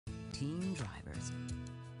teen drivers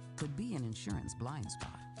could be an insurance blind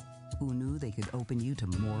spot. Who knew they could open you to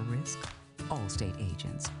more risk? Allstate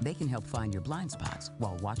agents. They can help find your blind spots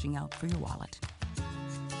while watching out for your wallet.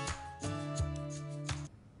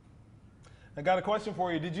 I got a question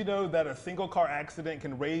for you. Did you know that a single car accident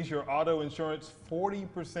can raise your auto insurance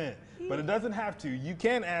 40%? But it doesn't have to. You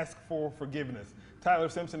can ask for forgiveness. Tyler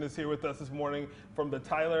Simpson is here with us this morning from the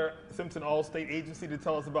Tyler Simpson Allstate Agency to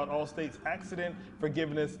tell us about Allstate's accident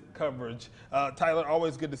forgiveness coverage. Tyler,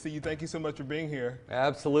 always good to see you. Thank you so much for being here.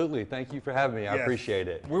 Absolutely. Thank you for having me. I Yes. appreciate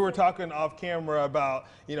it. We were talking off camera about,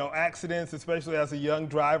 accidents, especially as a young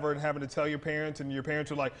driver and having to tell your parents, and your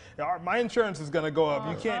parents are like, my insurance is going to go up.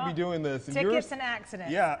 You can't be doing this. And Tickets and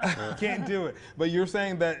accidents. Yeah, you can't do it. But you're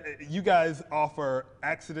saying that you guys offer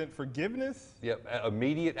accident forgiveness? Yep,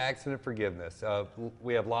 immediate accident forgiveness.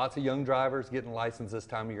 We have lots of young drivers getting licensed this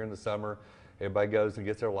time of year in the summer. Everybody goes and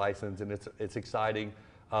gets their license, and it's exciting.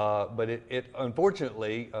 But it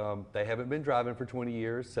unfortunately, they haven't been driving for 20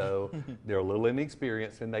 years, so they're a little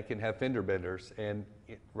inexperienced, and they can have fender benders. And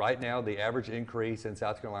right now, the average increase in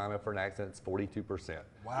South Carolina for an accident is 42%.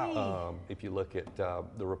 Wow. If you look at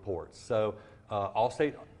the reports. So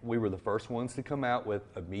Allstate, we were the first ones to come out with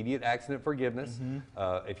immediate accident forgiveness.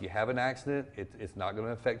 If you have an accident, it's not going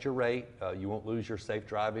to affect your rate. You won't lose your safe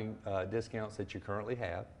driving discounts that you currently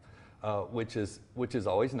have. Which is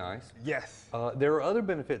always nice. Yes. There are other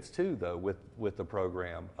benefits too, though, with the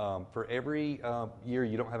program. For every year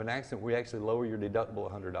you don't have an accident, we actually lower your deductible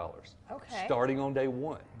 $100. Okay. Starting on day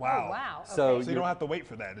one. Wow. Oh, wow. Okay. So you don't have to wait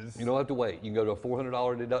for that. You don't have to wait. You can go to a $400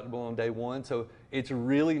 deductible on day one. So it's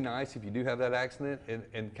really nice if you do have that accident,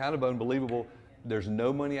 and kind of unbelievable. There's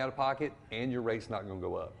no money out of pocket, and your rate's not going to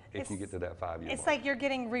go up if you get to that 5 year It's mark. like you're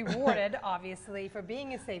getting rewarded, obviously, for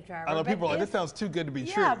being a safe driver. I know but people are like, if- this sounds too good to be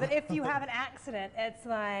true. Yeah, but if you have an accident, it's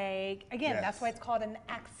like, again, Yes. that's why it's called an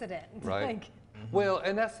accident. Right. Like, Well,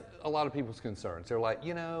 and that's a lot of people's concerns. They're like,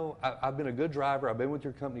 I've been a good driver. I've been with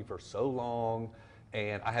your company for so long,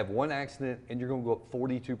 and I have one accident, and you're going to go up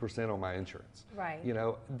 42% on my insurance. Right.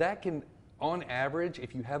 That can, on average,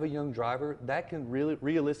 if you have a young driver, that can really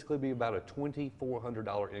realistically be about a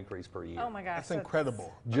 $2,400 increase per year. oh my gosh. That's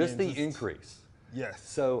incredible. Just the increase. Yes.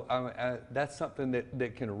 So that's something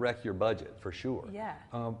that can wreck your budget for sure. Yeah.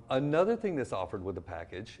 Another thing that's offered with the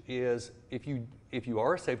package is if you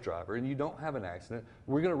are a safe driver and you don't have an accident,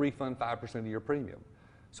 we're going to refund 5% of your premium.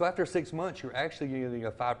 So after 6 months, you're actually getting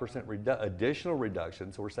a 5% additional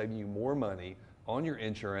reduction. So we're saving you more money on your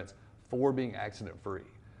insurance for being accident free.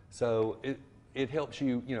 So it helps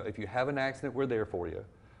you. If you have an accident, we're there for you.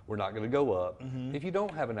 We're not going to go up. If you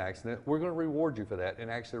don't have an accident, we're going to reward you for that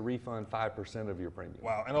and actually refund 5% of your premium.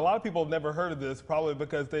 Wow. And a lot of people have never heard of this, probably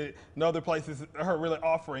because they know other places are really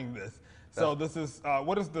offering this. So this is,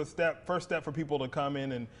 what is the first step for people to come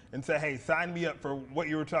in and say, hey, sign me up for what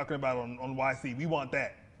you were talking about on YC. We want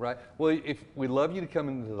that. Right. Well, we'd love you to come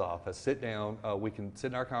into the office, sit down. We can sit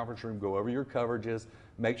in our conference room, go over your coverages,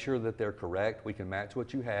 make sure that they're correct. We can match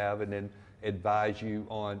what you have, and then advise you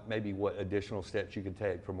on maybe what additional steps you can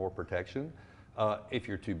take for more protection. If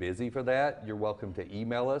you're too busy for that, you're welcome to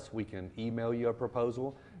email us. We can email you a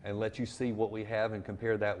proposal and let you see what we have and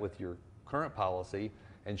compare that with your current policy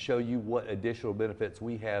and show you what additional benefits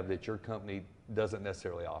we have that your company doesn't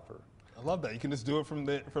necessarily offer. I love that. You can just do it from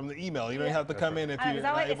the email. You don't have to come in if you're I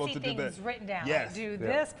not like able to to see do that. things written down. Yes. Like, do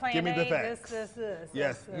this, plan Give me the A, facts. this.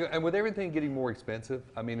 Yes. And with everything getting more expensive,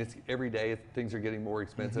 I mean, it's every day things are getting more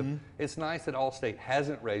expensive. It's nice that Allstate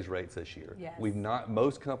hasn't raised rates this year. Yes. We've not.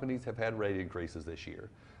 Most companies have had rate increases this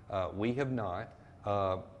year. We have not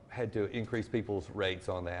had to increase people's rates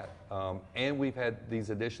on that, and we've had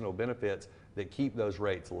these additional benefits that keep those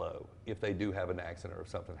rates low if they do have an accident or if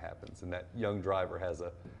something happens and that young driver has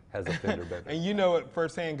a fender bender. And you know it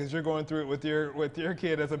firsthand because you're going through it with your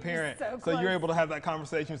kid as a parent. So you're able to have that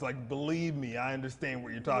conversation. It's like, believe me, I understand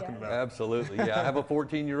what you're talking about. Absolutely. Yeah, I have a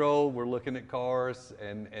 14-year-old. We're looking at cars,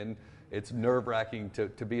 and it's nerve-wracking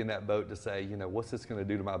to be in that boat to say, what's this going to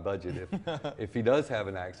do to my budget if he does have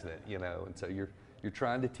an accident, And so you're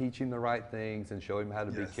trying to teach him the right things and show him how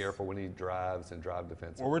to be careful when he drives and drive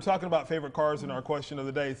defensively. Well, we're talking about favorite cars in our question of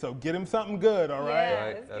the day, so get him something good, all right? Yeah,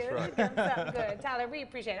 Right, that's right. Get them something good. Tyler, we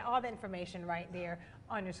appreciate it. All the information right there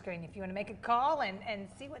on your screen if you want to make a call and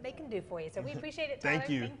see what they can do for you. So we appreciate it, Tyler.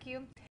 Thank you. Thank you.